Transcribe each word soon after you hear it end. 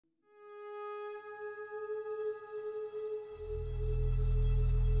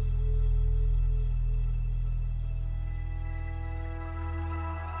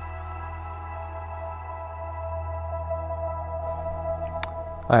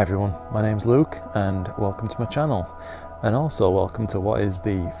Hi everyone, my name's Luke and welcome to my channel, and also welcome to what is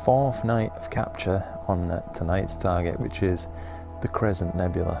the fourth night of capture on tonight's target, which is the Crescent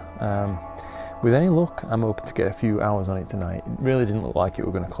Nebula. With any luck, I'm hoping to get a few hours on it tonight. It really didn't look like it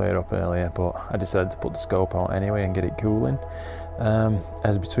were going to clear up earlier, but I decided to put the scope out anyway and get it cooling.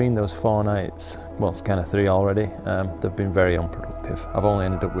 As between those 4 nights, well, it's kind of 3 already, they've been very unproductive. I've only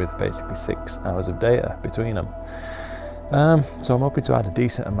ended up with basically 6 hours of data between them. So I'm hoping to add a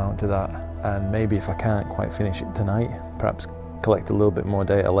decent amount to that, and maybe if I can't quite finish it tonight, perhaps collect a little bit more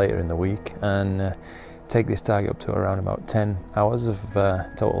data later in the week and take this target up to around about 10 hours of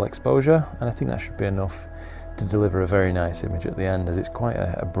total exposure, and I think that should be enough to deliver a very nice image at the end, as it's quite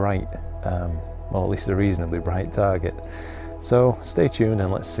a bright, well, at least a reasonably bright target. So stay tuned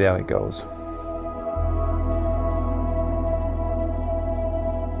and let's see how it goes.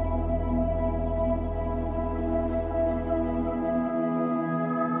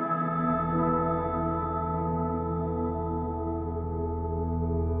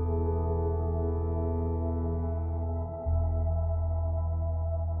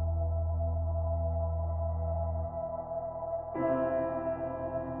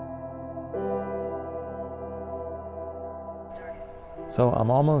 So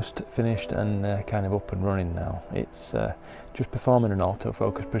I'm almost finished and kind of up and running now. It's just performing an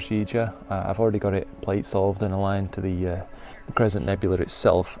autofocus procedure. I've already got it plate solved and aligned to the Crescent Nebula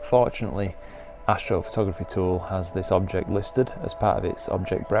itself. Fortunately, Astrophotography tool has this object listed as part of its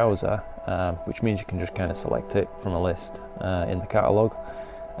object browser, which means you can just kind of select it from a list in the catalogue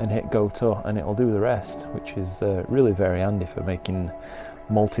and hit go to, and it'll do the rest, which is really very handy for making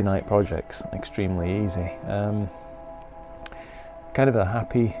multi-night projects extremely easy. Kind of a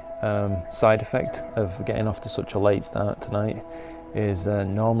happy side effect of getting off to such a late start tonight is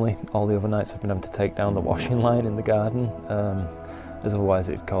normally all the other nights I've been able to take down the washing line in the garden, as otherwise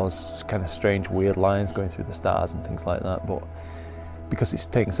it'd cause kind of strange weird lines going through the stars and things like that, but because it's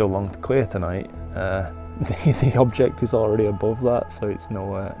taking so long to clear tonight, the object is already above that, so it's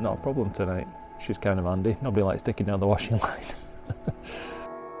not a problem tonight, which is kind of handy. Nobody likes taking down the washing line.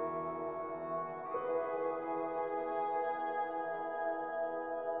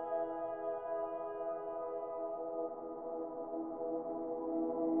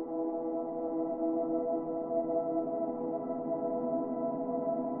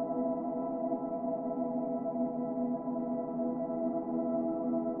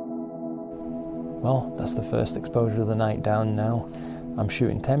 Well, that's the first exposure of the night down now. I'm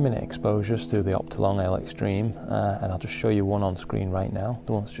shooting 10-minute exposures through the Optolong L-Extreme, and I'll just show you one on screen right now,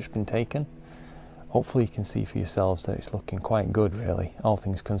 the one that's just been taken. Hopefully you can see for yourselves that it's looking quite good, really, all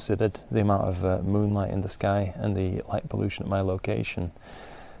things considered. The amount of moonlight in the sky and the light pollution at my location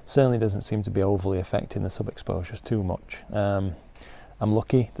certainly doesn't seem to be overly affecting the sub-exposures too much. I'm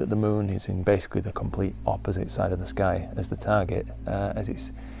lucky that the moon is in basically the complete opposite side of the sky as the target, as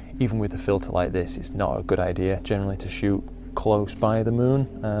it's, even with a filter like this, it's not a good idea generally to shoot close by the moon,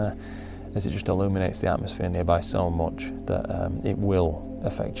 as it just illuminates the atmosphere nearby so much that it will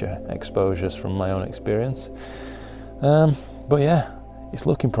affect your exposures from my own experience. But yeah, it's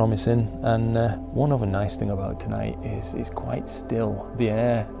looking promising, and one other nice thing about tonight is it's quite still. The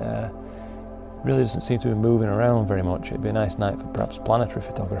air really doesn't seem to be moving around very much. It'd be a nice night for perhaps planetary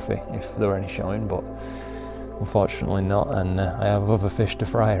photography if there were any showing, but unfortunately not, and I have other fish to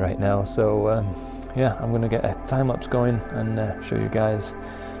fry right now, so yeah, I'm going to get a time-lapse going and show you guys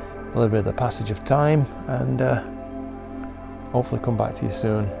a little bit of the passage of time, and hopefully come back to you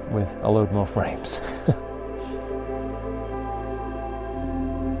soon with a load more frames.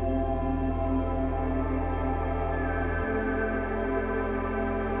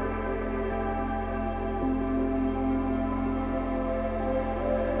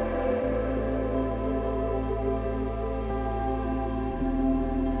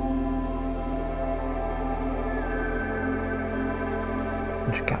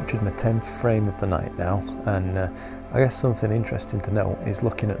 Just captured my 10th frame of the night now, and I guess something interesting to note is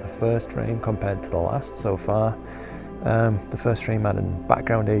looking at the first frame compared to the last so far. The first frame had a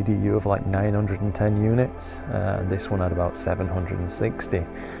background ADU of like 910 units, and this one had about 760.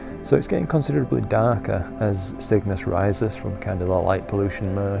 So it's getting considerably darker as Cygnus rises from kind of the light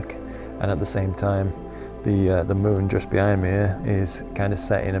pollution murk, and at the same time the moon just behind me here is kind of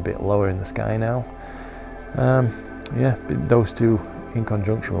setting a bit lower in the sky now. Yeah, those two in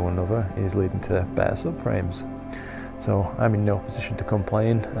conjunction with one another is leading to better subframes. So I'm in no position to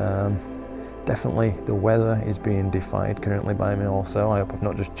complain. Definitely the weather is being defied currently by me also. I hope I've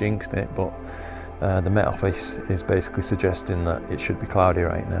not just jinxed it, but the Met Office is basically suggesting that it should be cloudy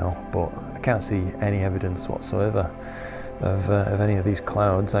right now, but I can't see any evidence whatsoever. of any of these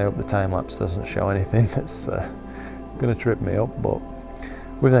clouds. I hope the time-lapse doesn't show anything that's going to trip me up, but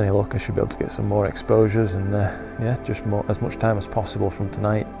with any luck I should be able to get some more exposures, and yeah, just as much time as possible from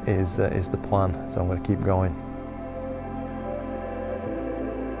tonight is the plan, so I'm going to keep going.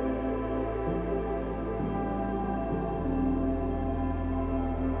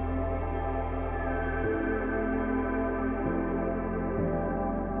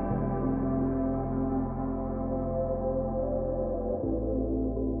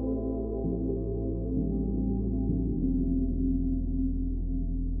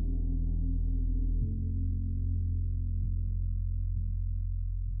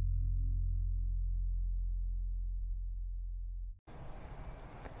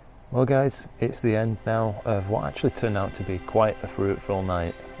 Well guys, it's the end now of what actually turned out to be quite a fruitful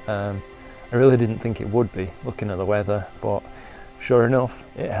night. I really didn't think it would be, looking at the weather, but sure enough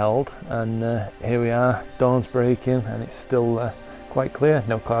it held, and here we are, dawn's breaking and it's still quite clear,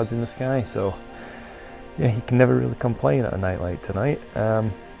 no clouds in the sky, so yeah, you can never really complain at a night like tonight.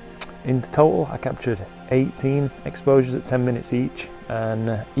 In total I captured 18 exposures at 10 minutes each,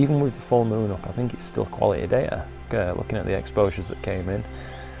 and even with the full moon up I think it's still quality data, looking at the exposures that came in.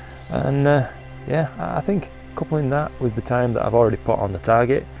 And yeah, I think coupling that with the time that I've already put on the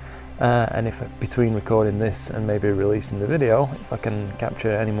target, and if between recording this and maybe releasing the video, if I can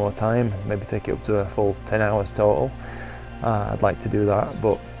capture any more time, maybe take it up to a full 10 hours total, I'd like to do that.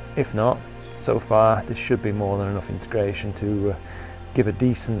 But if not, so far this should be more than enough integration to give a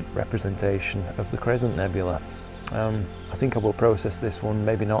decent representation of the Crescent Nebula. I think I will process this one,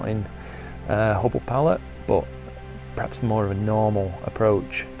 maybe not in Hubble palette, but perhaps more of a normal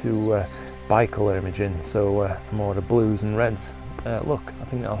approach to bicolor imaging, so more the blues and reds look. I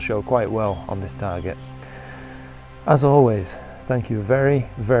think that'll show quite well on this target. As always, thank you very,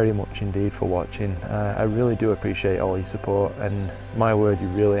 very much indeed for watching. I really do appreciate all your support, and my word, you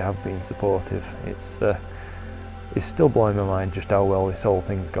really have been supportive. It's still blowing my mind just how well this whole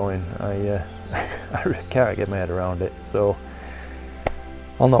thing's going. I really can't get my head around it, so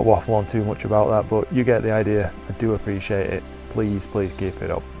I'll not waffle on too much about that, but you get the idea. I do appreciate it. Please keep it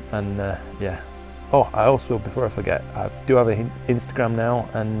up. And yeah. Oh, I also, before I forget, I do have an Instagram now,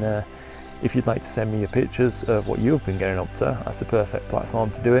 and if you'd like to send me your pictures of what you've been getting up to, that's a perfect platform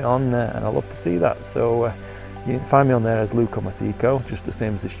to do it on, and I'd love to see that. So you can find me on there as Luco Matico, just the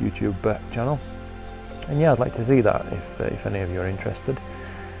same as this YouTube channel. And yeah, I'd like to see that if any of you are interested.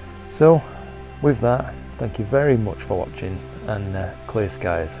 So with that, thank you very much for watching, and clear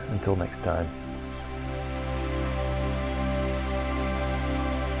skies until next time.